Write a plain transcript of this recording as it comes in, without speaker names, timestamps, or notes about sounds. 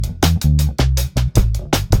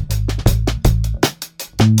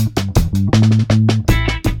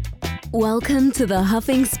Welcome to the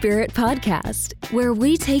Huffing Spirit Podcast, where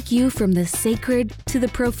we take you from the sacred to the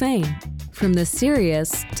profane, from the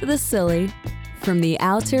serious to the silly, from the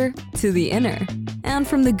outer to the inner, and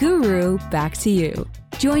from the guru back to you.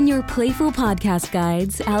 Join your playful podcast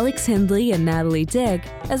guides, Alex Hindley and Natalie Dick,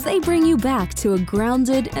 as they bring you back to a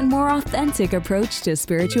grounded and more authentic approach to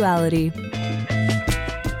spirituality.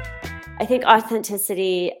 I think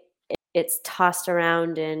authenticity, it's tossed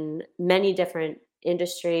around in many different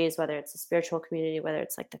industries, whether it's the spiritual community, whether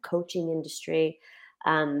it's like the coaching industry,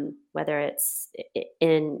 whether it's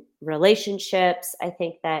in relationships. I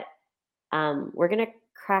think that we're going to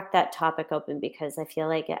crack that topic open because I feel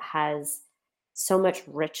like it has so much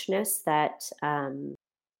richness that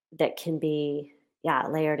that can be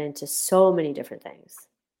layered into so many different things.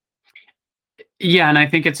 Yeah, and I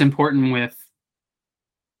think it's important with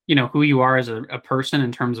who you are as a person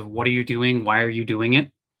in terms of what are you doing, why are you doing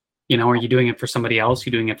it? Are you doing it for somebody else?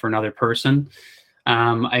 You're doing it for another person.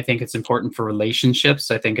 I think it's important for relationships.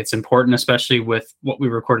 I think it's important, especially with what we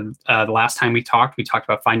recorded the last time we talked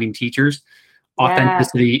about finding teachers.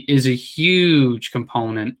 Authenticity is a huge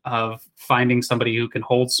component of finding somebody who can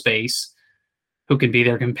hold space, who can be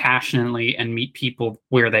there compassionately and meet people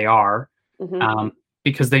where they are,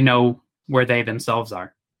 because they know where they themselves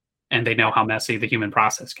are and they know how messy the human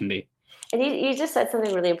process can be. And you just said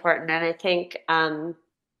something really important. And I think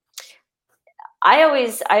I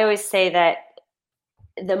always say that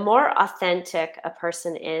the more authentic a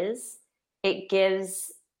person is, it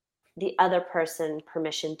gives the other person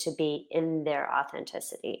permission to be in their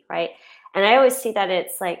authenticity, right? And I always see that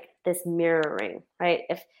it's like this mirroring, right?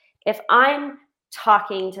 If I'm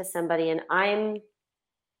talking to somebody and I'm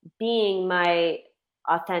being my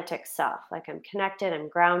authentic self, like I'm connected, I'm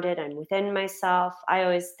grounded, I'm within myself, I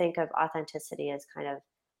always think of authenticity as kind of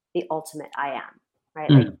the ultimate I am, right?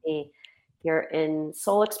 Like you're in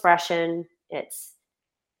soul expression, it's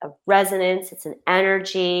a resonance, it's an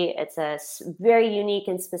energy, it's a very unique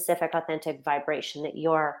and specific authentic vibration that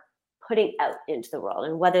you're putting out into the world.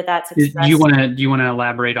 And whether that's expressed... Do you want to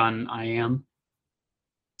elaborate on I am?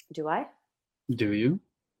 Do I? Do you?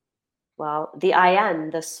 Well, the I am,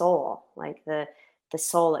 the soul, like the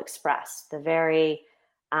soul expressed, the very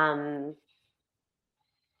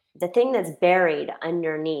the thing that's buried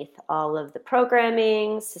underneath all of the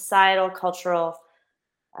programming, societal, cultural,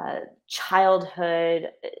 childhood,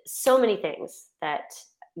 so many things that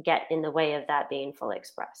get in the way of that being fully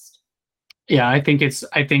expressed. Yeah, I think it's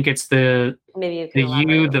the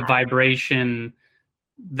the vibration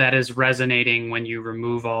that is resonating when you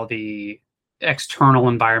remove all the external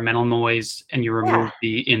environmental noise and you remove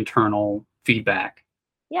the internal feedback.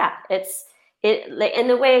 Yeah, and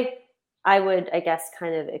the way I would, I guess,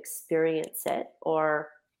 kind of experience it, or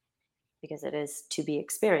because it is to be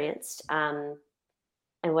experienced, and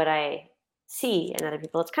what I see in other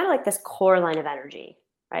people, it's kind of like this core line of energy,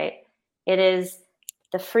 right? It is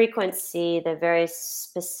the frequency, the very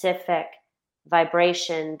specific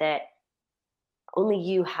vibration that only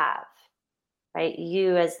you have, right?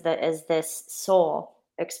 You as this soul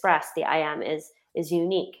expressed, the I am is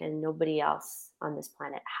unique and nobody else on this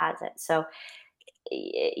planet has it. So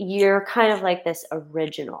you're kind of like this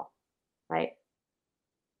original, right?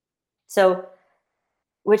 So,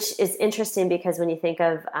 which is interesting because when you think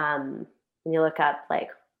of, when you look up like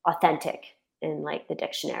authentic in like the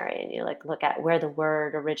dictionary and you like look at where the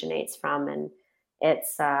word originates from, and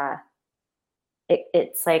it's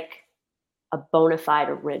like a bona fide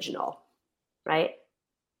original, right?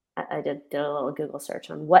 I did a little Google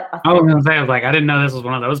search on what authentic. I was gonna say, I didn't know this was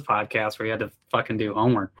one of those podcasts where you had to fucking do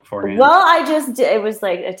homework beforehand. Well, I just did. It was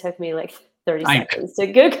like, it took me like 30 seconds to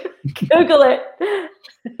Google it.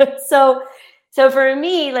 So for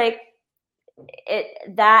me, like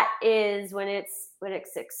that is when it's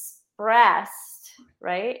expressed,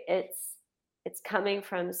 right? It's coming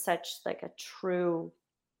from such like a true,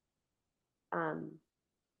 the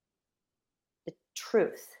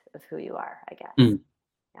truth of who you are, I guess.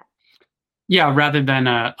 Yeah, rather than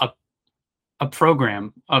a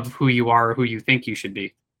program of who you are or who you think you should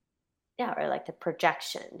be. Yeah, or like the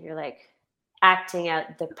projection. You're like acting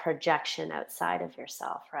out the projection outside of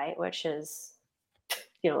yourself, right? Which is,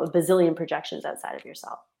 a bazillion projections outside of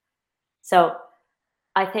yourself. So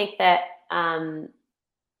I think that,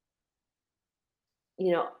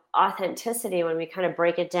 authenticity, when we kind of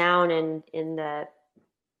break it down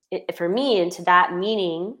for me into that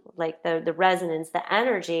meaning, like the resonance, the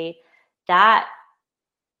energy, that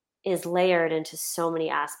is layered into so many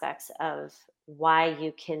aspects of why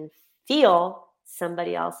you can feel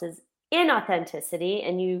somebody else's inauthenticity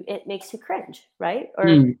and it makes you cringe, right? Or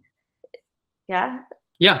Yeah.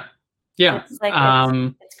 it's like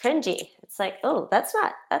it's cringy. it's like, oh, that's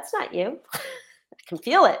not you. I can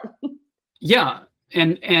feel it. Yeah.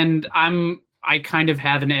 And I kind of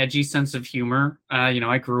have an edgy sense of humor.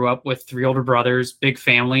 I grew up with 3 older brothers, big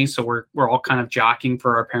family, so we're all kind of jockeying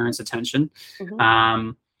for our parents' attention.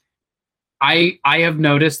 Mm-hmm. I have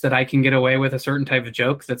noticed that I can get away with a certain type of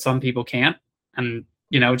joke that some people can't, and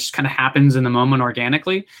it just kind of happens in the moment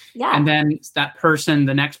organically. Yeah. And then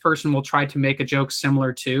the next person will try to make a joke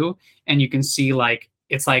similar to, and you can see like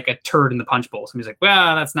it's like a turd in the punch bowl. Somebody's like,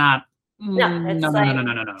 well, that's not. No, it's No.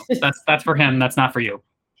 That's for him. That's not for you.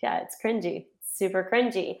 Yeah, it's cringy. It's super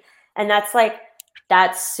cringy. And that's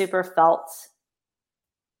super felt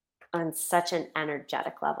on such an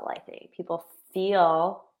energetic level, I think. People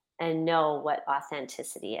feel and know what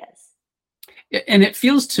authenticity is. And it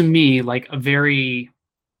feels to me like a very,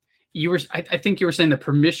 I think you were saying the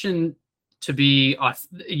permission to be,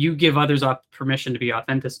 you give others permission to be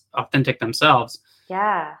authentic themselves.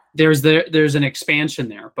 Yeah. There's an expansion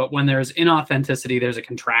there, but when there's inauthenticity, there's a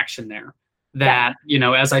contraction there that,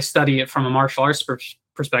 as I study it from a martial arts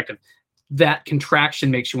perspective, that contraction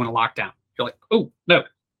makes you want to lock down. You're like, oh, no.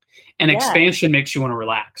 And expansion makes you want to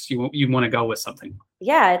relax. You want to go with something.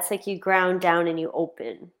 Yeah. It's like you ground down and you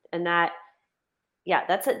open, and that's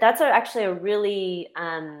actually a really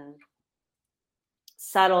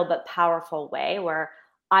subtle but powerful way where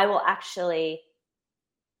I will actually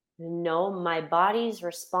know my body's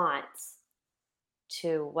response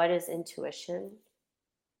to what is intuition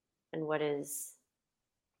and what is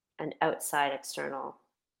an outside external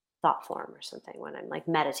thought form or something when I'm like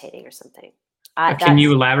meditating or something. Can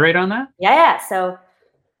you elaborate on that? Yeah. So,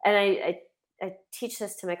 and I teach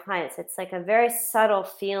this to my clients. It's like a very subtle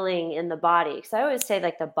feeling in the body. Because I always say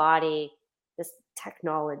like the body, this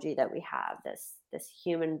technology that we have, this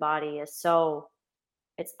human body is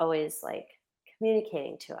it's always like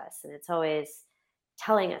communicating to us, and it's always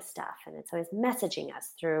telling us stuff, and it's always messaging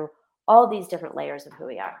us through all these different layers of who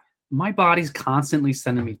we are. My body's constantly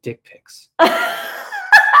sending me dick pics.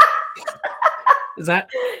 Is that?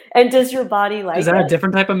 And does your body like? Is that a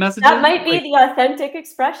different type of message? That might be the authentic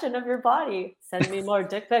expression of your body. Send me more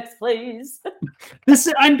dick pics, please.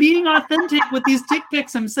 I'm being authentic with these dick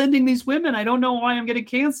pics I'm sending these women. I don't know why I'm getting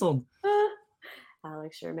canceled.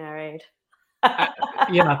 Alex, you're married.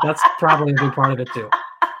 Yeah, that's probably a big part of it too.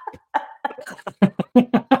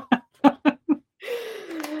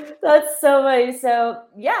 That's so funny. So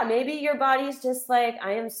yeah, maybe your body's just like,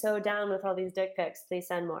 I am so down with all these dick pics. Please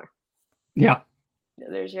send more. Yeah.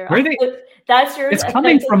 There's your. That's yours. It's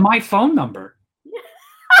coming from my phone number.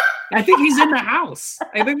 I think he's in the house.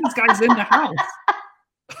 I think this guy's in the house.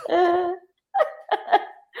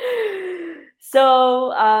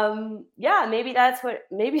 So yeah, maybe that's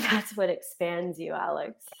what expands you,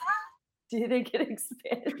 Alex. Do you think it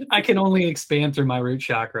expands? I can only expand through my root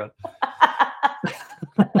chakra.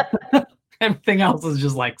 Everything else is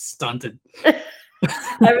just like stunted.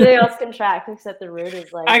 Everything else contracts except the root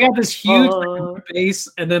is like. I got this huge base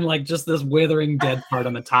and then like just this withering dead part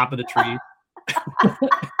on the top of the tree.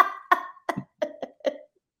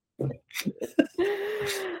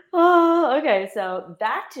 Oh, okay. So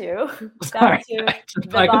back to I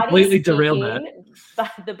completely derailed that.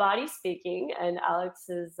 The body speaking and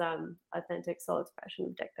Alex's authentic soul expression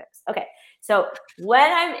of dick pics. Okay, so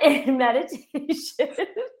when I'm in meditation,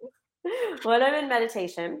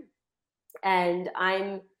 and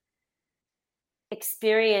I'm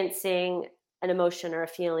experiencing an emotion or a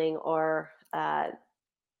feeling or a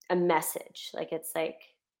message, like it's like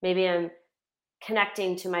maybe I'm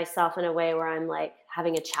connecting to myself in a way where I'm like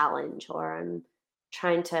having a challenge, or I'm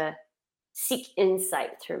trying to seek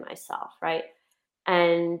insight through myself, right?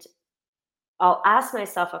 And I'll ask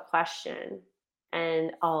myself a question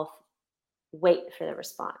and I'll wait for the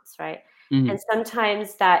response, right? Mm-hmm. And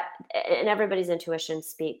sometimes and everybody's intuition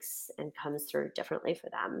speaks and comes through differently for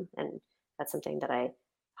them. And that's something that I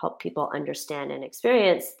help people understand and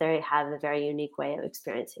experience. They have a very unique way of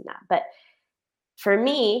experiencing that. But for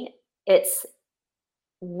me, it's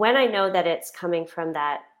when I know that it's coming from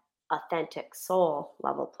that authentic soul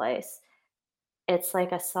level place, it's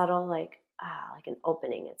like a subtle, like an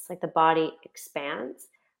opening. It's like the body expands.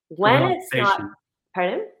 When it's not,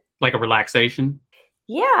 pardon? Like a relaxation?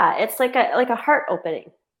 Yeah, it's like a heart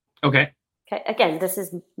opening. Okay. Again, this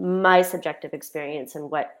is my subjective experience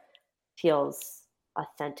and what feels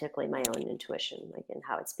authentically my own intuition, like in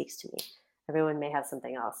how it speaks to me. Everyone may have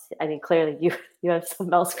something else. I mean, clearly you have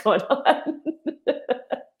something else going on.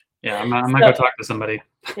 Yeah, I might go talk to somebody.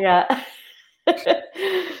 Yeah.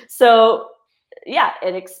 So yeah,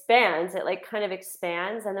 it expands. It like kind of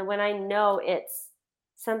expands. And then when I know it's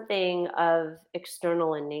something of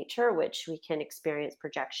external in nature, which we can experience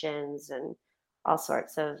projections and all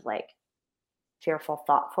sorts of like fearful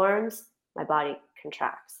thought forms, my body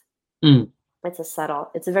contracts. Mm. It's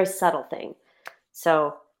a very subtle thing.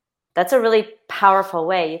 So that's a really powerful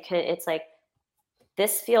way. It's like,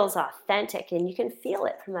 this feels authentic and you can feel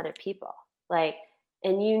it from other people. Like,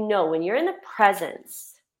 and when you're in the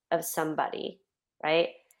presence of somebody, right?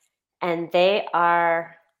 And they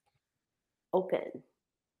are open,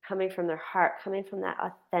 coming from their heart, coming from that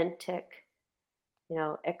authentic,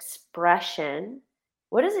 expression.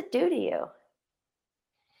 What does it do to you?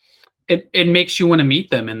 It makes you want to meet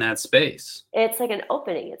them in that space. It's like an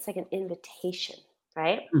opening. It's like an invitation,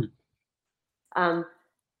 right? Mm.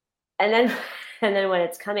 And then and then when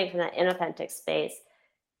it's coming from that inauthentic space,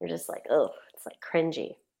 you're just like, oh, it's like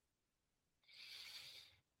cringy.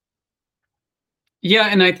 Yeah,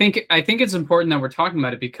 and I think it's important that we're talking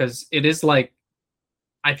about it, because it is like,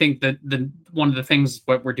 I think that the one of the things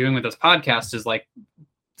what we're doing with this podcast is like,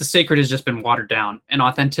 the sacred has just been watered down, and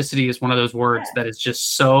authenticity is one of those words that is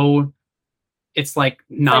just so, it's like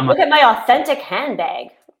look at my authentic handbag.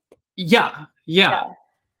 Yeah.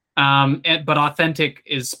 But authentic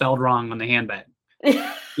is spelled wrong on the handbag. We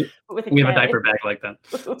have a diaper bag like that.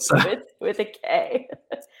 So. with a K.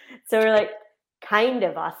 So we're like kind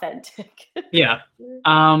of authentic. Yeah.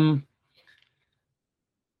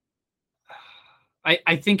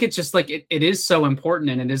 I think it's just like it is so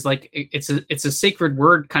important, and it is like it's a sacred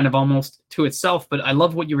word kind of almost to itself. But I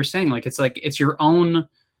love what you were saying. Like it's your own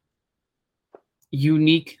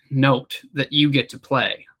unique note that you get to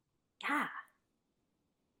play. Yeah.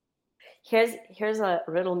 Here's a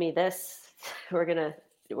riddle me this. We're gonna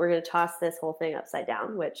toss this whole thing upside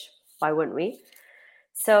down, which why wouldn't we?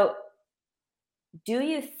 So do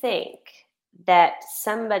you think that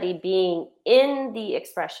somebody being in the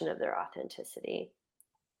expression of their authenticity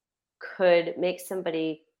could make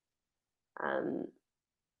somebody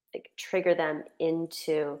like trigger them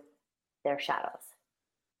into their shadows?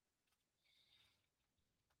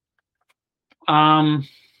 I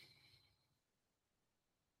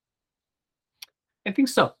think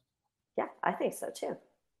so. Yeah, I think so too.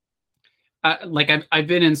 Like I've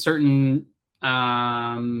been in certain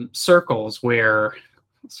circles where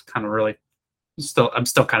it's kind of really I'm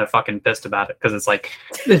still kind of fucking pissed about it, because it's like,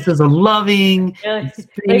 this is a loving like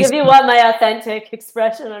if you want my authentic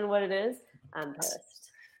expression on what it is, I'm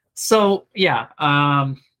pissed. So yeah,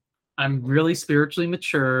 I'm really spiritually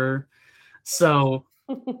mature, so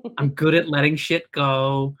I'm good at letting shit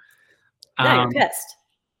go. No, you're pissed.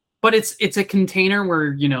 But it's a container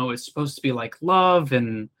where, it's supposed to be like love,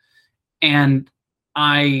 and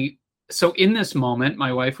so in this moment,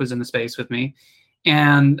 my wife was in the space with me,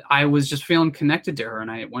 and I was just feeling connected to her,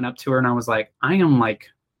 and I went up to her and I was like, I am like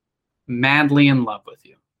madly in love with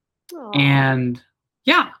you. Aww. And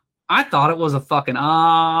yeah, I thought it was a fucking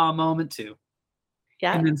moment too.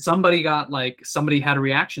 Yeah. And then somebody had a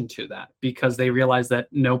reaction to that, because they realized that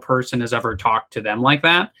no person has ever talked to them like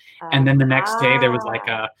that. And then the next day there was like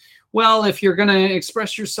well, if you're going to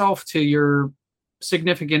express yourself to your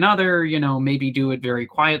significant other, maybe do it very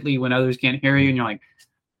quietly when others can't hear you. And you're like,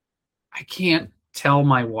 I can't tell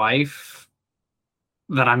my wife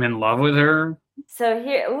that I'm in love with her. So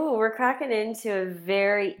here, we're cracking into a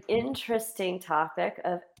very interesting topic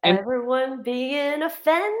of everyone being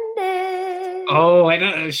offended. Oh, I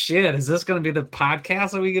know. Shit. Is this going to be the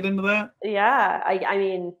podcast that we get into that? Yeah. I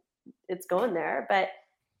mean, it's going there, but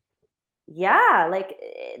yeah, like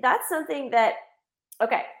that's something that,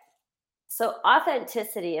 okay. So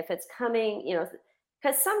authenticity, if it's coming,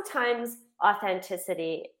 because sometimes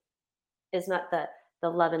authenticity is not the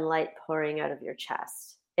love and light pouring out of your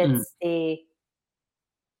chest. It's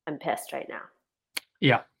I'm pissed right now.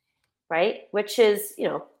 Yeah. Right? Which is,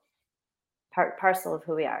 parcel of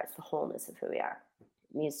who we are. It's the wholeness of who we are.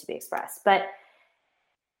 It needs to be expressed. But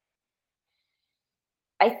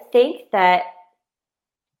I think that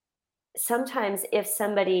sometimes if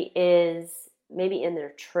somebody is maybe in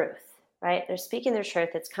their truth, right? They're speaking their truth.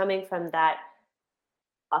 It's coming from that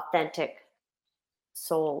authentic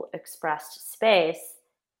soul expressed space.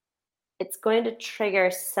 It's going to trigger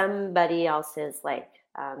somebody else's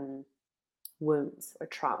wounds or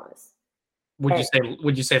traumas.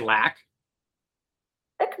 Would you say lack?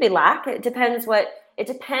 It could be lack. It depends what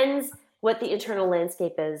the internal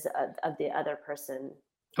landscape is of the other person.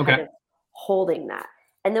 Okay. Kind of holding that.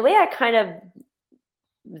 And the way I kind of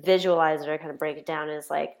visualize it or kind of break it down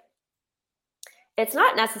is like, it's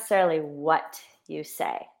not necessarily what you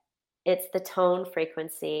say. It's the tone,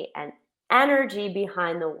 frequency, and energy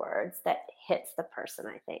behind the words that hits the person,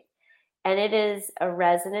 I think. And it is a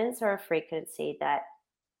resonance or a frequency that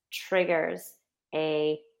triggers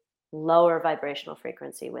a lower vibrational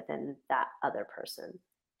frequency within that other person.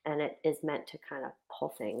 And it is meant to kind of pull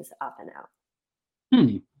things up and out.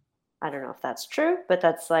 Hmm. I don't know if that's true, but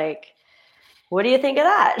that's like, what do you think of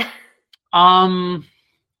that?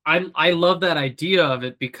 I love that idea of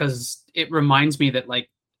it because it reminds me that like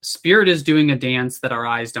spirit is doing a dance that our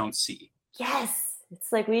eyes don't see. Yes.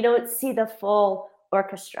 It's like we don't see the full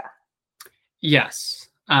orchestra. Yes.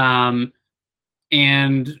 And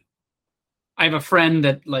I have a friend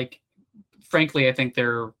that, like, frankly, I think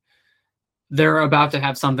they're about to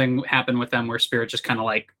have something happen with them where spirit just kind of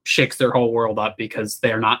like shakes their whole world up because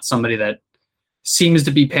they're not somebody that seems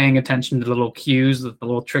to be paying attention to the little cues, the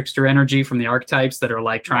little trickster energy from the archetypes that are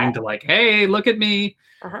like trying to like, hey, look at me.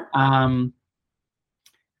 Uh-huh.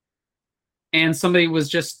 And somebody was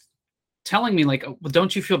just telling me like, well,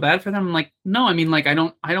 don't you feel bad for them? I'm like, no, I mean, like, I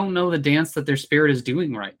don't know the dance that their spirit is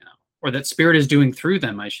doing right now, or that spirit is doing through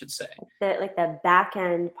them, I should say. The back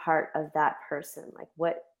end part of that person, like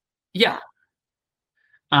what? Yeah.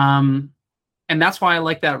 And that's why I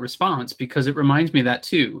like that response, because it reminds me of that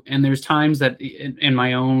too. And there's times that in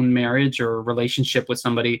my own marriage or relationship with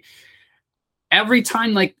somebody, every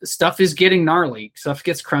time like stuff is getting gnarly, stuff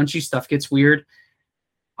gets crunchy, stuff gets weird,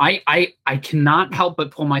 I cannot help but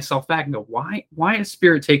pull myself back and go, why is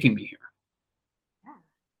spirit taking me here? Yeah.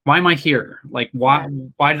 Why am I here? Like, why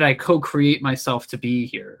did I co-create myself to be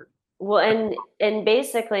here? Well, and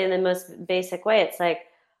basically in the most basic way, it's like,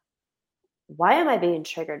 why am I being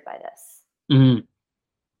triggered by this? Mm-hmm.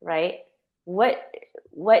 Right? What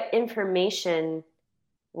information,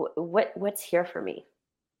 what's here for me?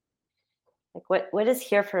 Like what is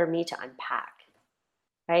here for me to unpack?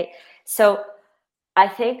 Right? So I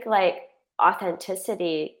think like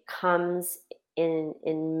authenticity comes in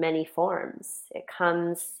many forms. It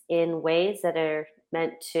comes in ways that are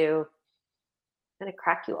meant to kind of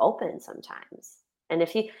crack you open sometimes. And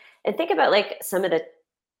and think about like some of the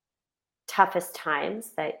toughest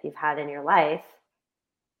times that you've had in your life,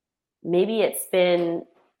 maybe it's been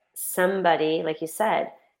somebody, like you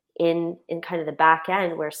said, in kind of the back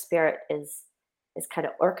end where spirit is kind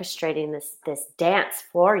of orchestrating this dance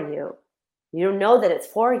for you. You don't know that it's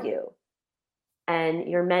for you. And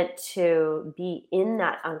you're meant to be in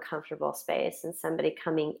that uncomfortable space, and somebody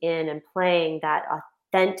coming in and playing that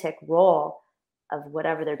authentic role of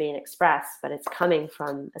whatever they're being expressed, but it's coming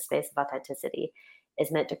from a space of authenticity,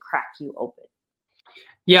 is meant to crack you open.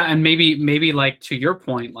 Yeah, and maybe like to your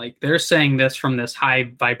point, like they're saying this from this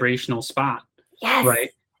high vibrational spot. Yes. Right.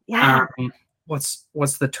 Yeah.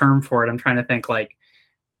 What's the term for it? I'm trying to think. Like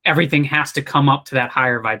everything has to come up to that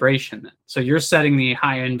higher vibration. So you're setting the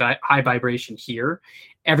high vibration here.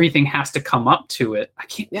 Everything has to come up to it. I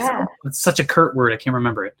can't. Yeah. It's such a curt word. I can't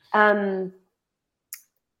remember it. I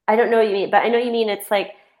don't know what you mean, but I know you mean it's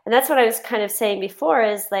like, and that's what I was kind of saying before,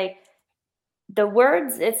 is like the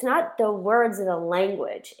words, it's not the words of the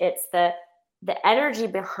language, it's the energy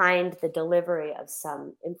behind the delivery of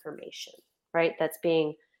some information, right? That's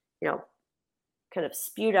being, kind of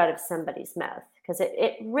spewed out of somebody's mouth. Because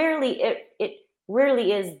it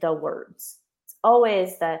rarely is the words. It's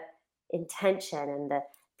always the intention and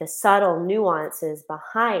the subtle nuances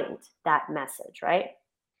behind that message, right?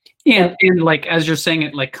 And like as you're saying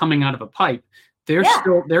it, like coming out of a pipe,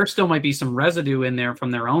 there still might be some residue in there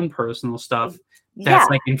from their own personal stuff that's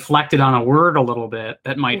like inflected on a word a little bit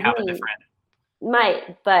that might have a different.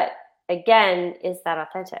 But again, is that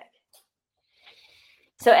authentic?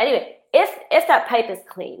 So anyway, if that pipe is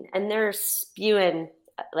clean and they're spewing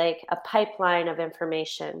like a pipeline of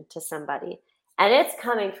information to somebody, and it's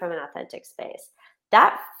coming from an authentic space,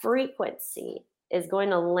 that frequency is going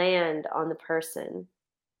to land on the person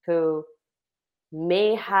who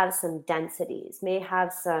may have some densities, may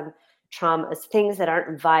have some traumas, things that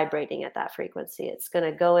aren't vibrating at that frequency. It's going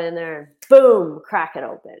to go in there and boom, crack it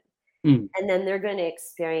open. And then they're going to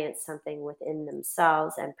experience something within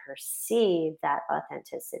themselves and perceive that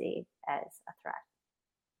authenticity as a threat.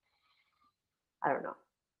 I don't know.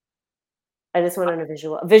 I just went on a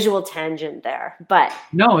visual tangent there, but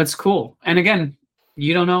no, it's cool. And again,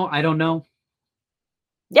 you don't know, I don't know.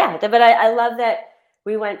 Yeah, but I love that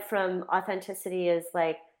we went from authenticity as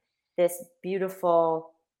like this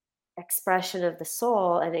beautiful expression of the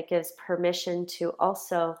soul, and it gives permission to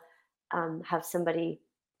also have somebody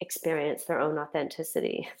experience their own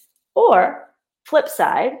authenticity. Or flip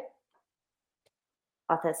side,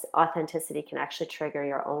 authenticity can actually trigger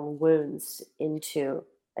your own wounds into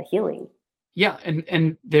a healing. Yeah,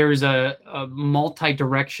 and there's a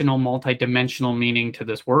multi-directional, multi-dimensional meaning to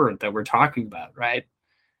this word that we're talking about, right?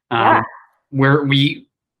 Where we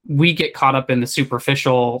get caught up in the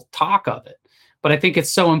superficial talk of it, But I think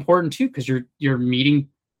it's so important too, because you're meeting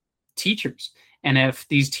teachers. And if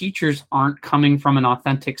these teachers aren't coming from an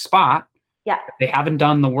authentic spot, Yeah. they haven't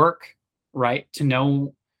done the work, right, to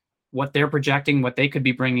know what they're projecting, what they could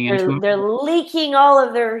be bringing into it. They're leaking all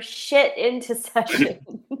of their shit into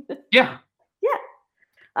session. Yeah. Yeah.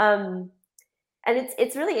 And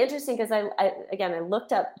it's really interesting because I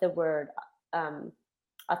looked up the word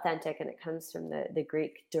authentic, and it comes from the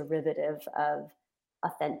Greek derivative of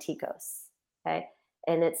authentikos. Okay.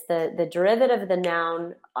 And it's the derivative of the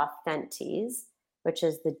noun authentes, which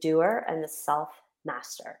is the doer, and the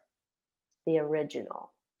self-master, the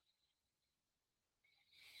original.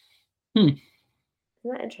 Isn't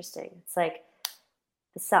that interesting? It's like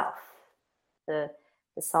the self, the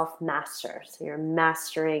self-master. So you're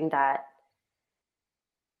mastering that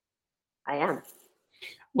I am.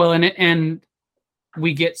 Well, and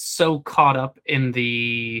we get so caught up in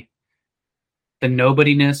the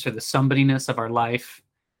nobodiness or the somebodyness of our life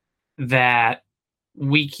that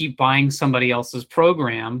we keep buying somebody else's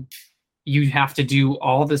program. You have to do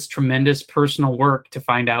all this tremendous personal work to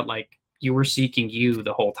find out like you were seeking you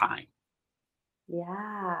the whole time.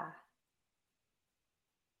 Yeah.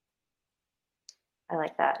 I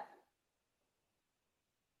like that.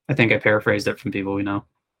 I think I paraphrased it from people we know.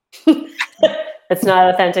 It's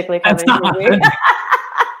not authentically coming from me.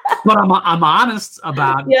 But I'm honest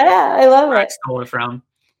about yeah, I love where I it. stole it from.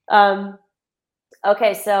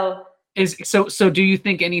 Okay, so do you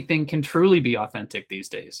think anything can truly be authentic these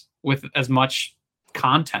days with as much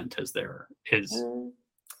content as there is?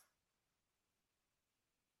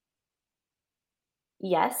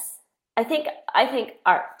 Yes. I think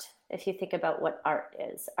art, if you think about what art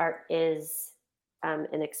is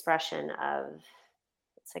an expression of,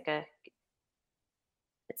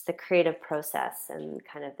 it's the creative process, and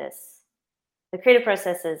kind of the creative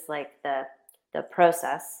process is like the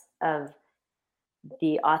process of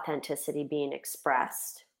the authenticity being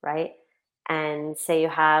expressed, right? And say you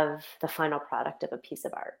have the final product of a piece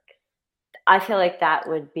of art. I feel like that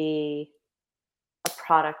would be a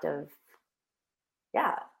product of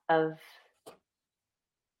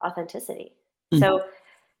authenticity. Mm-hmm. So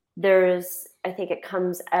I think it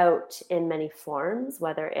comes out in many forms,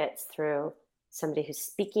 whether it's through somebody who's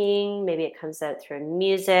speaking, maybe it comes out through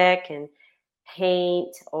music and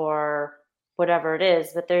paint or whatever it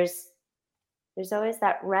is, but there's always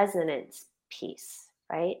that resonance piece,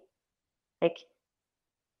 right? Like,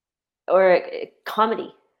 or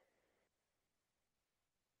comedy.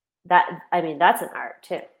 That's an art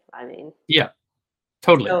too. Yeah,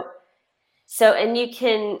 totally. So and you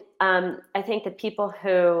can, I think the people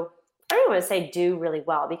who, I don't want to say do really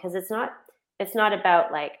well, because it's not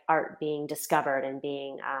about like art being discovered and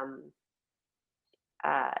being,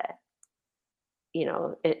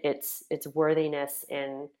 its worthiness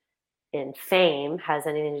in fame has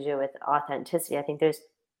anything to do with authenticity. I think there's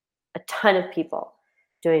a ton of people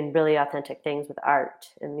doing really authentic things with art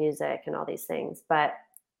and music and all these things. But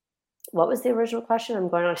what was the original question? I'm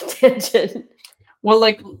going on a tangent. Well,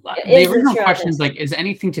 like the original question is like, is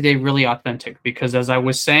anything today really authentic? Because as I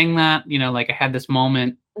was saying that, like I had this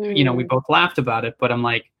moment, we both laughed about it, but I'm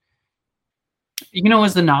like,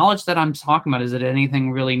 is the knowledge that I'm talking about, is it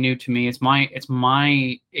anything really new to me? It's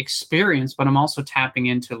my experience, but I'm also tapping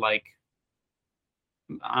into like,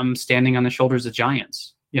 I'm standing on the shoulders of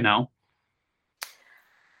giants, and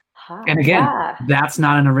again, that's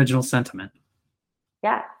not an original sentiment.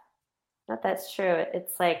 Yeah. That's true.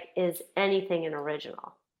 It's like, is anything an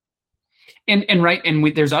original? And right,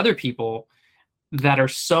 and there's other people that are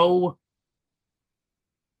so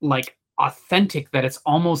like authentic that it's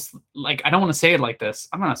almost like, I don't want to say it like this.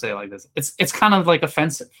 I'm gonna say it like this. It's kind of like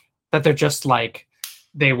offensive that they're just like,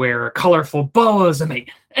 they wear colorful boas and they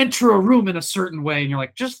enter a room in a certain way, and you're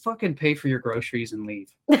like, just fucking pay for your groceries and leave.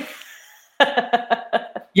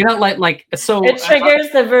 Like so it triggers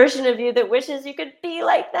the version of you that wishes you could be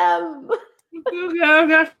like them.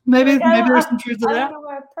 Okay. Maybe there's some truth to that. I want to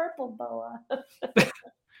wear a purple boa.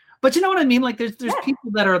 But you know what I mean? Like there's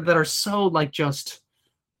people that are so like just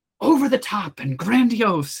over the top and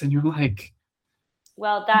grandiose, and you're like,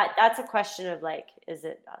 well, that's a question of like, is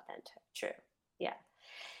it authentic? True. Yeah.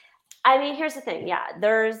 Here's the thing. Yeah,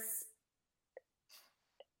 there's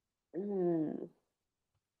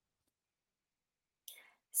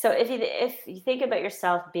So if you think about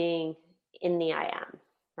yourself being in the I am,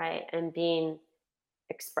 right, and being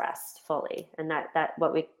expressed fully, and that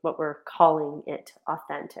what we're calling it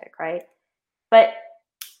authentic, right? But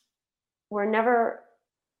we're never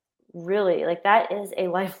really, like, that is a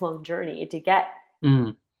lifelong journey to get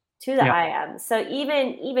to the I am. So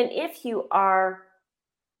even if you are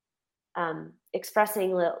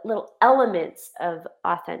expressing little elements of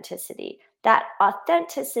authenticity. That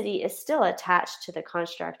authenticity is still attached to the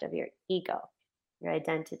construct of your ego, your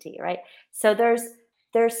identity, right? So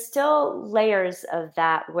there's still layers of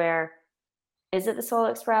that where, is it the soul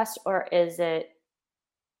expressed, or is it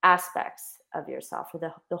aspects of yourself, or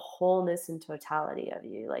the wholeness and totality of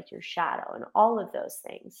you, like your shadow and all of those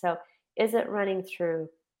things? So is it running through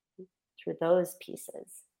those pieces?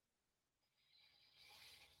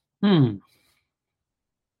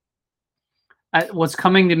 What's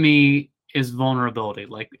coming to me is vulnerability.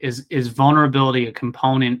 Like, is vulnerability a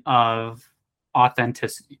component of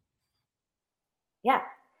authenticity? Yeah.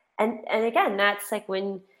 And again, that's like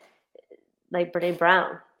when, like Brene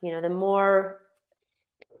Brown, the more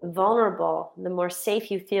vulnerable, the more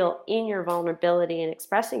safe you feel in your vulnerability and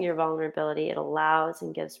expressing your vulnerability, it allows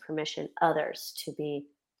and gives permission others to be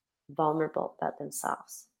vulnerable about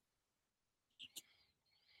themselves.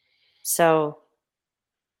 So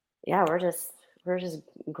yeah, we're just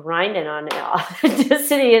grinding on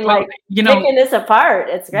authenticity and picking this apart.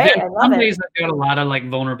 It's great. I love it. Some days I've got a lot of like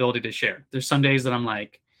vulnerability to share. There's some days that I'm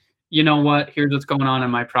like, you know what? Here's what's going on in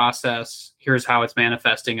my process. Here's how it's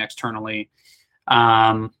manifesting externally.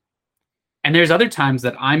 And there's other times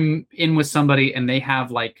that I'm in with somebody and they have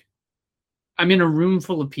like, I'm in a room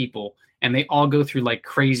full of people and they all go through like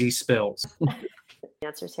crazy spills.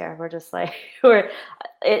 Answers here. We're just like,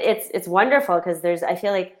 it's wonderful because I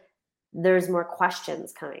feel like there's more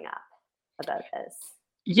questions coming up about this.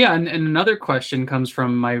 Yeah. And another question comes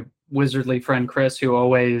from my wizardly friend, Chris, who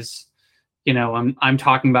always, I'm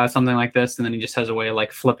talking about something like this, and then he just has a way of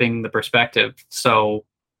like flipping the perspective. So,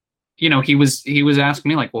 he was asking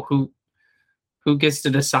me like, well, who gets to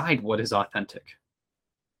decide what is authentic?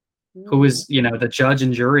 Who is, the judge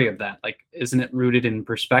and jury of that? Like, isn't it rooted in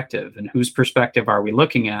perspective? And whose perspective are we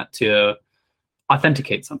looking at to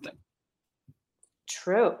authenticate something?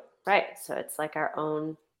 True. Right. So it's like our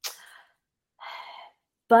own.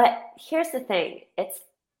 But here's the thing. It's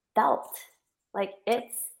felt. Like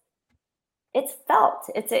it's felt.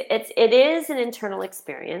 It is an internal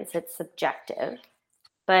experience. It's subjective.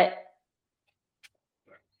 But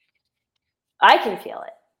I can feel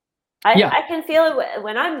it. I can feel it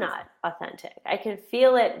when I'm not authentic. I can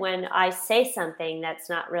feel it when I say something that's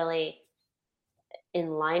not really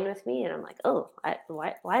in line with me, and I'm like, oh,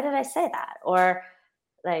 why did I say that? Or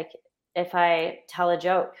like if I tell a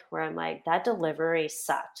joke where I'm like, that delivery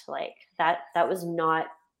sucked. Like that wasn't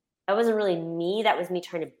really me. That was me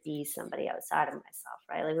trying to be somebody outside of myself,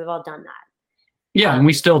 right? Like we've all done that. Yeah, and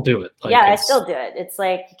we still do it. Like, I still do it. It's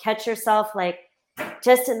like you catch yourself like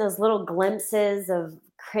just in those little glimpses of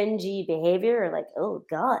cringy behavior, or like, oh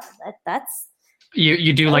God, that's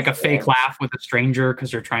you do like a fake laugh with a stranger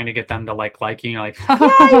because you're trying to get them to like you, like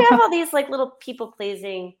yeah, you have all these like little people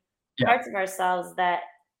pleasing parts of ourselves that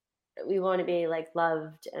we want to be like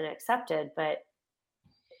loved and accepted. But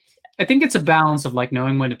I think it's a balance of like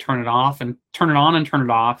knowing when to turn it off and turn it on and turn it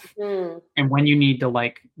off, and when you need to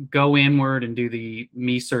like go inward and do the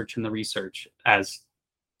me search and the research, as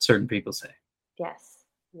certain people say. Yes,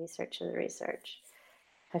 research and the research.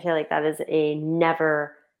 I feel like that is a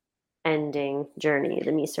never-ending journey,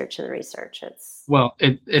 the me search and the research.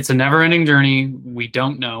 It's a never-ending journey. We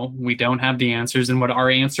don't know. We don't have the answers. And what our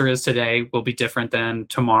answer is today will be different than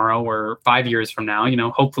tomorrow or 5 years from now.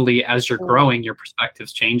 Hopefully as you're growing, your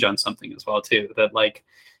perspectives change on something as well, too. That like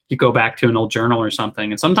you go back to an old journal or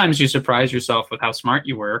something, and sometimes you surprise yourself with how smart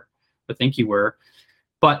you were or think you were.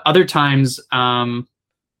 But other times,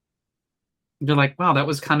 you're like, wow, that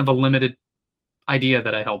was kind of a limited idea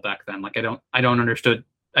that I held back then. Like I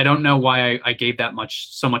don't know why I gave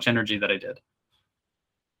so much energy that I did.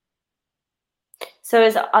 So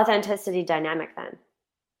is authenticity dynamic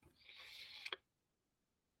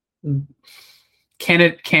then? Can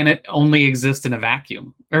it only exist in a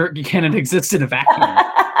vacuum? Or can it exist in a vacuum?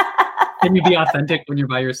 Can you be authentic when you're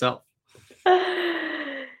by yourself?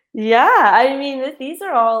 Yeah, I mean, these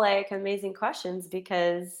are all like amazing questions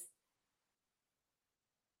because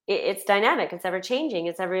it's dynamic, it's ever changing,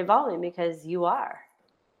 it's ever evolving, because you are.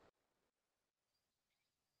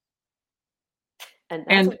 And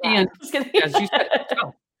as you said,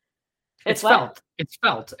 it's felt,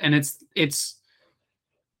 and it's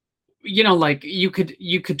like you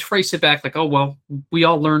could trace it back, like, oh well, we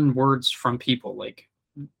all learn words from people. Like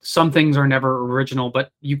some things are never original,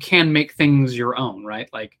 but you can make things your own, right?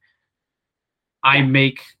 Like I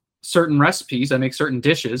make certain recipes, I make certain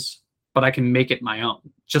dishes, but I can make it my own.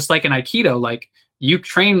 Just like in Aikido, like you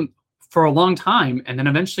train for a long time, and then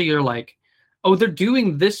eventually you're like, oh, they're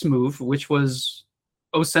doing this move, which was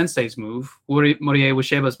O Sensei's move, Morie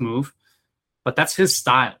Ueshiba's move, but that's his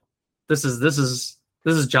style.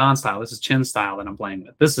 is John style. This is Chin style that I'm playing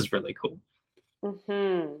with. This is really cool.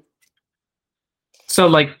 Mm-hmm. So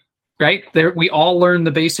like, right there, we all learn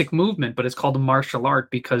the basic movement, but it's called a martial art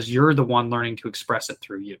because you're the one learning to express it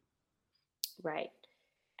through you. Right.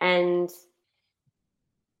 And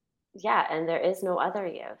yeah, and there is no other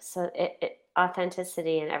you. So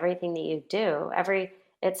authenticity and everything that you do,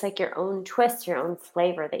 it's like your own twist, your own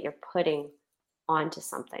flavor that you're putting onto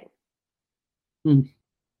something. Mm.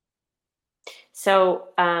 So,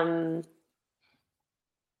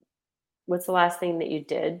 what's the last thing that you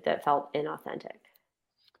did that felt inauthentic?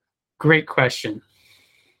 Great question.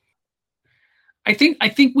 I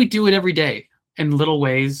think we do it every day in little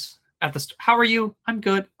ways. How are you? I'm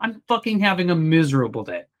good. I'm fucking having a miserable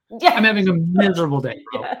day. Yeah. I'm having a miserable day,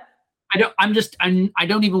 bro. Yeah. I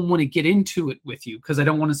don't even want to get into it with you because I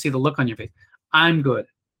don't want to see the look on your face. I'm good.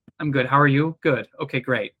 How are you? Good. Okay,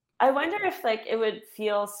 great. I wonder if like it would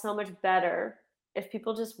feel so much better if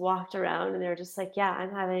people just walked around and they were just like, yeah,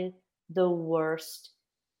 I'm having the worst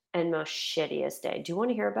and most shittiest day. Do you want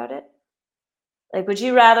to hear about it? Like, would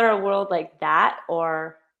you rather a world like that,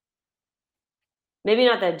 or maybe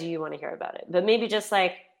not that do you want to hear about it, but maybe just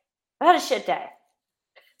like, I had a shit day.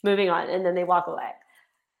 Moving on, and then they walk away.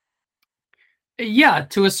 Yeah,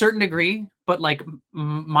 to a certain degree, but like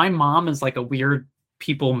my mom is like a weird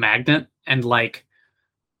people magnet, and like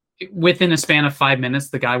within a span of 5 minutes,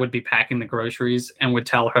 the guy would be packing the groceries and would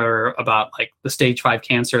tell her about like the stage 5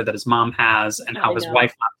 cancer that his mom has and how his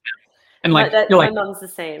wife and like you're like, my mom's the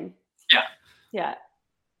same. Yeah. Yeah.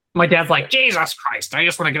 My dad's like, Jesus Christ, I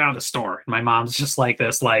just want to get out of the store. And my mom's just like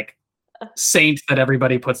this, like saint that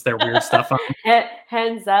everybody puts their weird stuff on.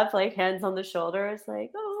 Hands up, like hands on the shoulders,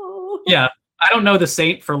 like, oh. Yeah. I don't know the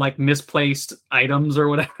saint for like misplaced items or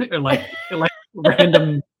whatever, or like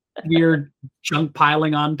random weird junk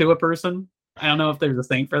piling onto a person. I don't know if there's a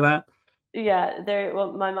saint for that. Yeah,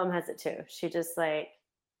 well, my mom has it too. She just like,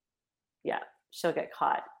 yeah, she'll get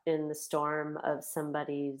caught in the storm of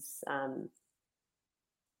somebody's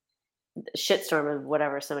shitstorm of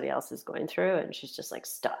whatever somebody else is going through, and she's just like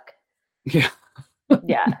stuck. Yeah.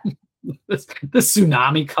 Yeah. The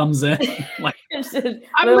tsunami comes in. Like, I'll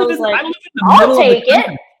take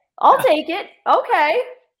it. I'll take it. Okay.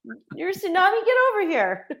 You're a tsunami, get over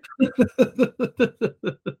here.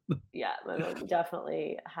 Yeah, my mom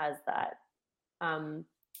definitely has that.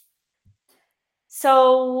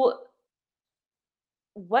 So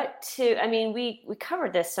we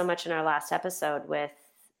covered this so much in our last episode with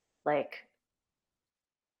like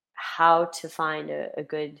how to find a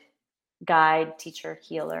good guide, teacher,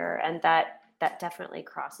 healer, and that definitely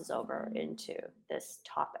crosses over into this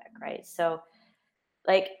topic, right? So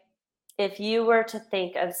like if you were to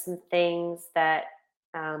think of some things that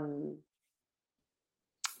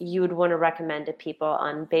you would want to recommend to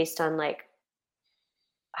people based on like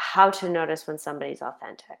how to notice when somebody's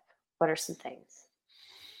authentic, what are some things?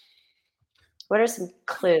 What are some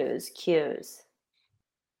cues?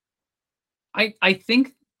 I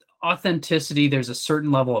think authenticity, there's a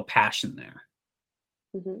certain level of passion there.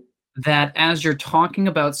 Mm-hmm. That as you're talking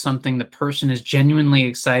about something, the person is genuinely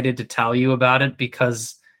excited to tell you about it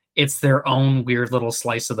because it's their own weird little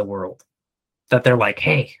slice of the world. That they're like,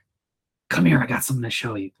 hey, come here, I got something to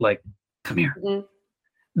show you. Like, come here. Mm-hmm.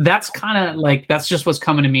 That's kind of like, that's just what's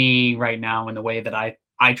coming to me right now in the way that I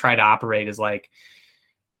try to operate is like,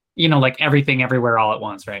 you know, like everything everywhere all at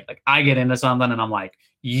once, right? Like I get into something and I'm like,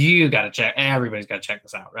 you got to check, everybody's got to check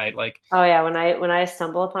this out, right? Like, oh yeah, when I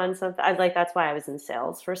stumble upon something, I like, that's why I was in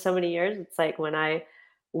sales for so many years. It's like when I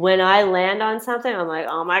land on something, I'm like,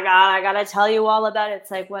 oh my God, I got to tell you all about it.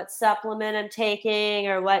 It's like what supplement I'm taking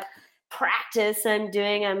or what practice I'm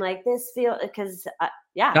doing. I'm like, this because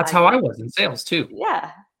yeah. That's how I was in sales too.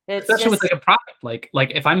 Yeah. Especially with like a product,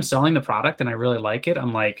 like if I'm selling the product and I really like it,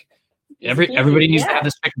 I'm like, everybody needs to have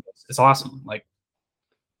this. It's awesome. Like,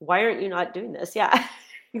 why aren't you not doing this? Yeah,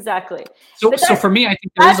 exactly. So for me, I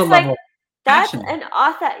think there is a level. That's an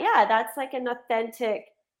that's like an authentic.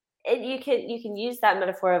 You can use that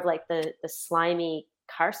metaphor of like the slimy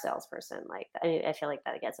car salesperson. Like, I mean, I feel like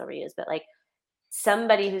that gets overused, but like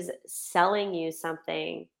somebody who's selling you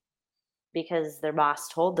something because their boss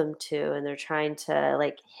told them to, and they're trying to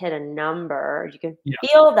like hit a number. You can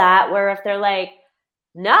feel that. Where if they're like,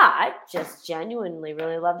 nah, I just genuinely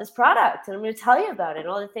really love this product, and I'm going to tell you about it and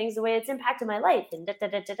all the things, the way it's impacted my life, and da da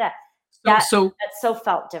da da da. That so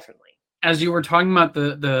felt differently. As you were talking about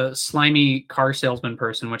the slimy car salesman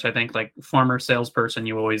person, which I think like former salesperson,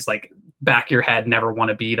 you always like back your head, never want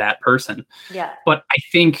to be that person. Yeah. But I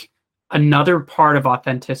think another part of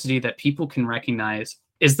authenticity that people can recognize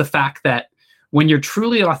is the fact that when you're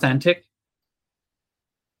truly authentic,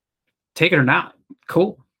 take it or not.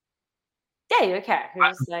 Cool. Yeah, you don't care. You're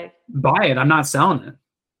just like, buy it. I'm not selling it.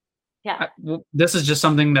 yeah. Well, this is just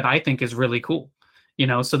something that I think is really cool.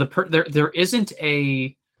 So there isn't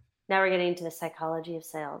a. Now we're getting into the psychology of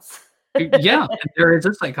sales. Yeah, there is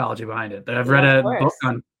a psychology behind it. I've read a book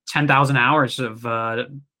on 10,000 hours of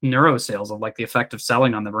neurosales, of like the effect of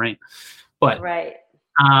selling on the brain. But right.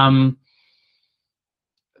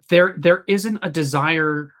 There isn't a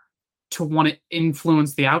desire to want to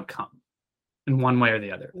influence the outcome in one way or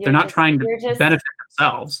the other. They're not trying to benefit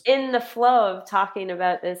themselves. In the flow of talking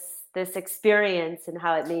about this experience and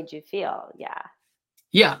how it made you feel.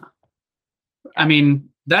 Yeah. I mean,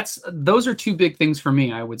 those are two big things for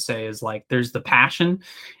me, I would say, is like there's the passion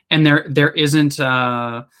and there isn't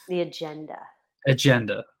the agenda.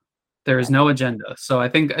 There is no agenda. So I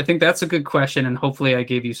think that's a good question, and hopefully I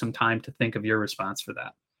gave you some time to think of your response for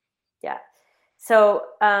that. Yeah. So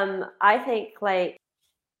I think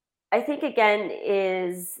again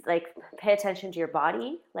is like pay attention to your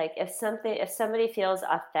body. Like if somebody feels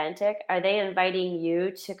authentic, are they inviting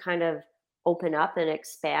you to kind of open up and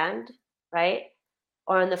expand, right?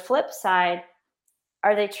 Or on the flip side,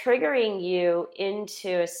 are they triggering you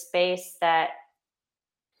into a space that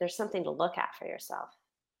there's something to look at for yourself?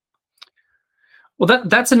 Well,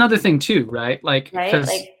 that's another thing too, right? Like,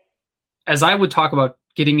 as I would talk about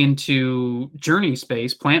getting into journey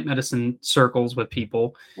space, plant medicine circles with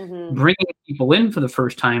people, bringing people in for the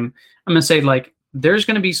first time, I'm going to say, like, there's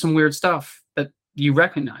going to be some weird stuff that you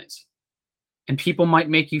recognize, and people might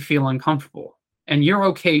make you feel uncomfortable, and you're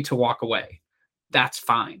okay to walk away. That's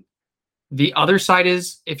fine. The other side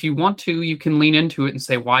is, if you want to, you can lean into it and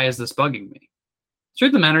say, why is this bugging me? Truth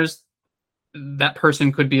of the matter is, that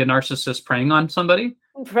person could be a narcissist preying on somebody.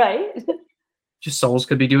 Right. Just souls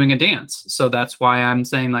could be doing a dance. So that's why I'm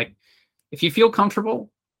saying, like, if you feel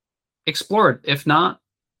comfortable, explore it. If not,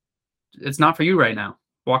 it's not for you right now.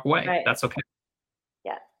 Walk away. Right. That's okay.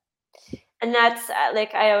 Yeah. And that's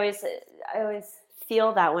like, I always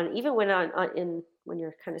feel that when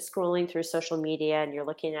you're kind of scrolling through social media and you're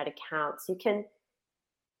looking at accounts,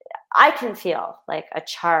 I can feel like a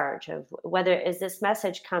charge of whether is this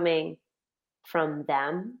message coming from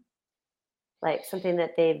them, like something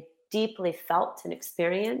that they've deeply felt and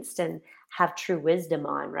experienced and have true wisdom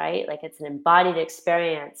on, right? Like it's an embodied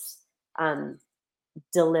experience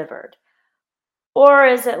delivered. Or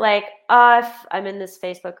is it like, if I'm in this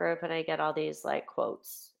Facebook group and I get all these like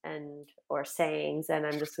quotes or sayings, and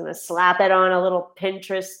I'm just going to slap it on a little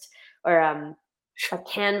Pinterest or a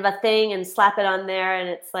Canva thing and slap it on there, and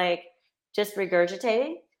it's like just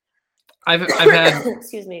regurgitating. I've had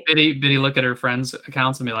excuse me, Biddy look at her friends'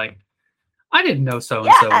 accounts and be like, I didn't know so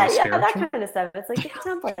and so was spiritual. That kind of stuff. It's like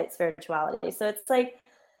contemplate spirituality. So it's like,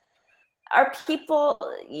 are people?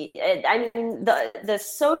 I mean, the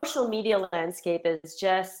social media landscape is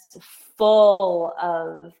just full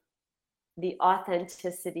of the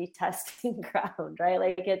authenticity testing ground, right?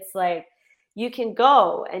 Like it's like you can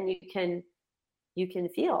go and you can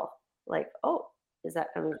feel like, oh, is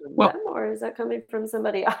that coming from them or is that coming from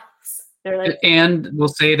somebody else? They're like, and we'll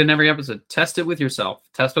say it in every episode. Test it with yourself.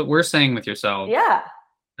 Test what we're saying with yourself. Yeah.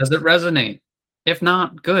 Does it resonate? If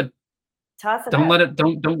not, good. Toss it. Don't let it.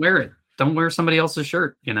 Don't wear it. Don't wear somebody else's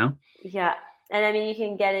shirt. Yeah, and I mean, you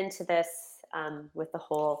can get into this with the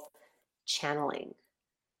whole channeling.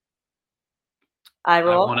 I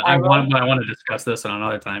want to discuss this on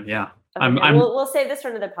another time. Yeah. Okay, we'll save this for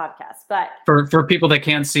another podcast. But for people that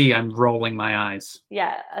can't see, I'm rolling my eyes.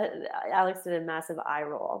 Yeah, Alex did a massive eye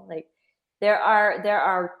roll. Like there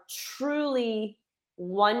are truly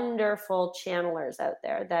wonderful channelers out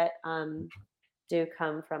there that do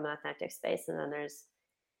come from an authentic space, and then there's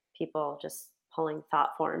people just pulling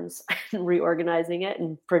thought forms and reorganizing it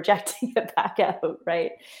and projecting it back out,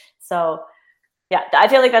 right? So yeah, I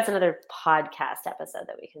feel like that's another podcast episode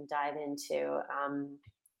that we can dive into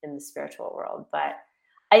in the spiritual world. But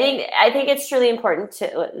I think it's truly important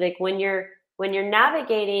to, like, when you're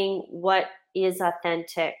navigating what is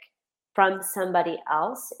authentic from somebody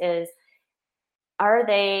else, is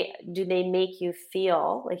do they make you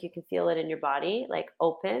feel like you can feel it in your body, like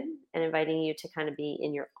open and inviting you to kind of be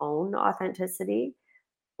in your own authenticity?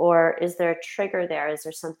 Or is there a trigger there? Is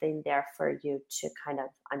there something there for you to kind of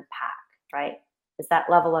unpack, right? Is that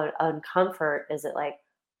level of uncomfort, is it like,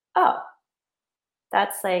 oh,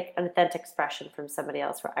 that's like an authentic expression from somebody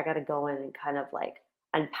else where I got to go in and kind of like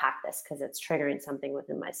unpack this because it's triggering something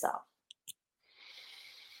within myself?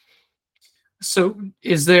 So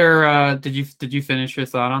is there, did you finish your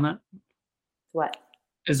thought on that? What?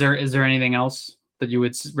 Is there anything else that you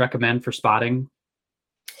would recommend for spotting?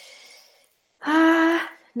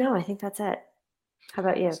 No, I think that's it. How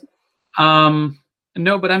about you?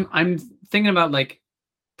 No, but I'm thinking about like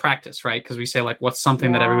practice, right? Because we say like what's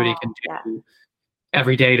something that everybody can Yeah. do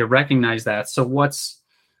every day to recognize that. So what's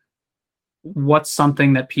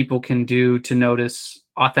something that people can do to notice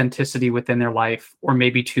authenticity within their life, or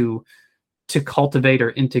maybe to cultivate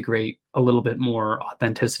or integrate a little bit more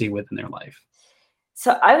authenticity within their life?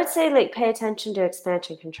 So I would say like pay attention to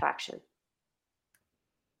expansion, contraction.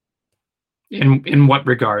 In what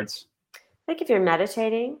regards? Like if you're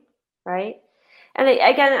meditating, right? And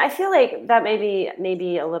again, I feel like that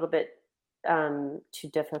maybe a little bit too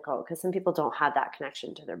difficult because some people don't have that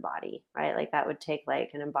connection to their body, right? Like that would take like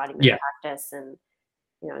an embodiment Yeah. practice and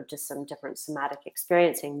just some different somatic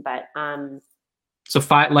experiencing. But So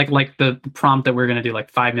like the prompt that we're gonna do, like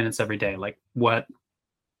 5 minutes every day. Like what?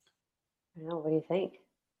 I don't know, what do you think?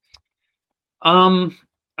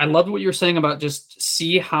 I loved what you were saying about just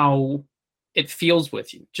see how it feels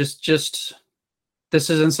with you. Just this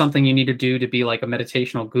isn't something you need to do to be like a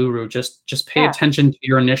meditational guru. Just pay Yeah. attention to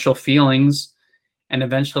your initial feelings, and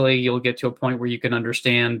eventually you'll get to a point where you can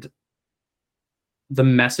understand the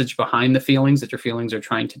message behind the feelings that your feelings are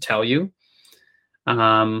trying to tell you.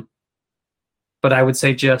 But I would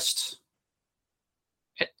say just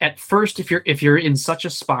at first, if you're in such a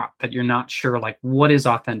spot that you're not sure, like what is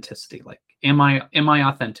authenticity, like am I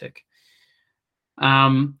authentic?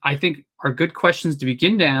 I think are good questions to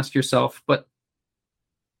begin to ask yourself. But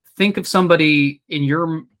think of somebody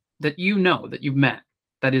that that you've met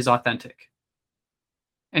that is authentic,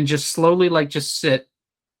 and just slowly like just sit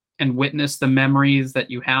and witness the memories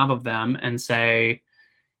that you have of them and say,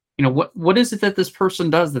 what is it that this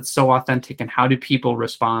person does that's so authentic, and how do people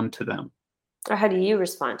respond to them? Or how do you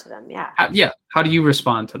respond to them? Yeah. How do you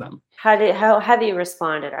respond to them? How have you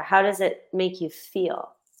responded, or how does it make you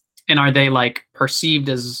feel? And are they like perceived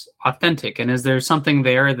as authentic? And is there something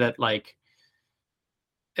there that like,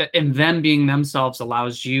 and them being themselves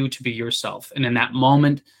allows you to be yourself? And in that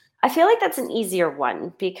moment, I feel like that's an easier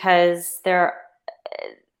one because that's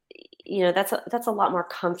a lot more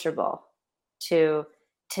comfortable to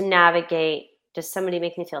navigate. Does somebody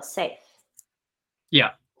make me feel safe?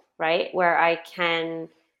 yeah, Right? Where I can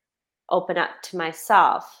open up to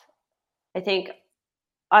myself. I think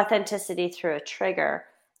authenticity through a trigger,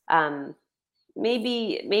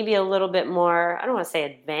 maybe a little bit more, I don't want to say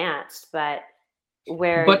advanced, but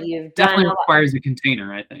where but you've done definitely a lot. requires a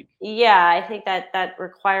container, I think. Yeah, I think that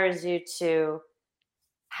requires you to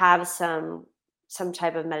have some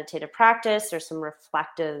type of meditative practice or some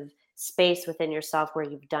reflective space within yourself where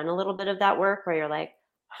you've done a little bit of that work where you're like,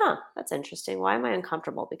 huh, that's interesting. Why am I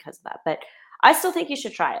uncomfortable because of that? But I still think you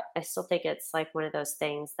should try it. I still think it's like one of those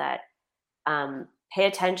things that pay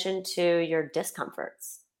attention to your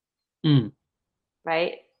discomforts, Mm.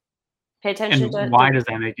 right? Pay attention And to why does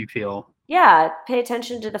that make you feel? pay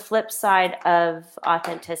attention to the flip side of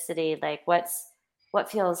authenticity. Like what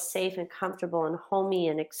feels safe and comfortable and homey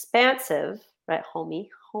and expansive, right? Home,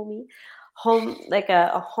 like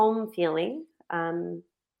a home feeling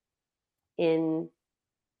in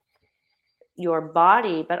your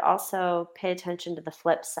body, but also pay attention to the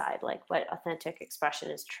flip side, like what authentic expression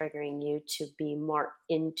is triggering you to be more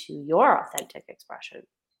into your authentic expression.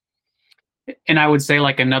 And I would say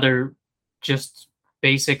like another just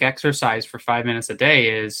basic exercise for 5 minutes a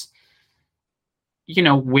day is,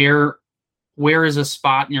 where is a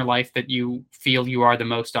spot in your life that you feel you are the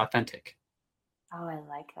most authentic? Oh, I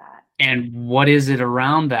like that. And what is it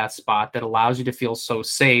around that spot that allows you to feel so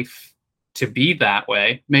safe to be that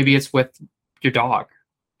way? Maybe it's with your dog.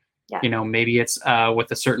 Yeah. Maybe it's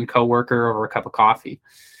with a certain coworker over a cup of coffee.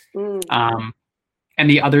 Mm. And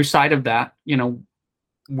the other side of that,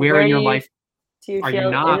 where in your life do you are you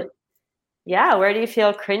feel not? where do you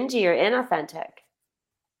feel cringy or inauthentic?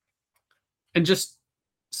 And just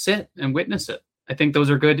sit and witness it. I think those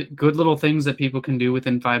are good little things that people can do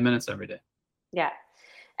within 5 minutes every day. Yeah.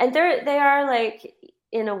 And they are like,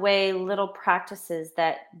 in a way, little practices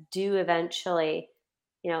that do eventually,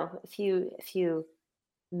 if you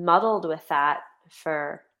muddled with that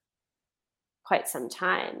for quite some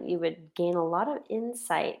time, you would gain a lot of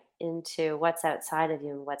insight into what's outside of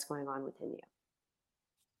you and what's going on within you.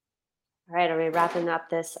 All right, are we wrapping up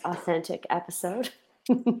this authentic episode?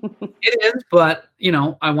 It is, but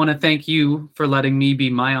I want to thank you for letting me be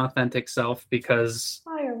my authentic self, because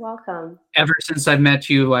Oh, you're welcome. ever since I've met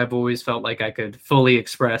you, I've always felt like I could fully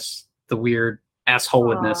express the weird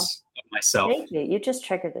assholedness of myself. Thank you. You just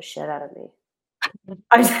triggered the shit out of me.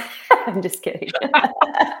 I'm just kidding.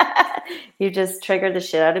 You just triggered the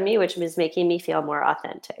shit out of me, which is making me feel more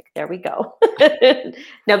authentic. There we go.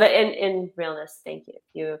 No, but in realness, thank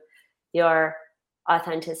you. Your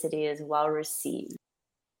authenticity is well received.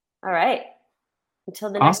 All right.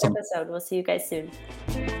 Until the Awesome. next episode, we'll see you guys soon.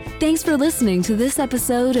 Thanks for listening to this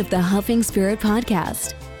episode of the Huffing Spirit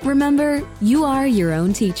Podcast. Remember, you are your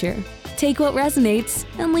own teacher. Take what resonates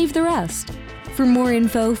and leave the rest. For more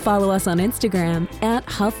info, follow us on Instagram at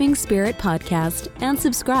Huffing Spirit Podcast and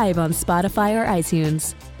subscribe on Spotify or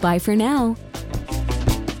iTunes. Bye for now.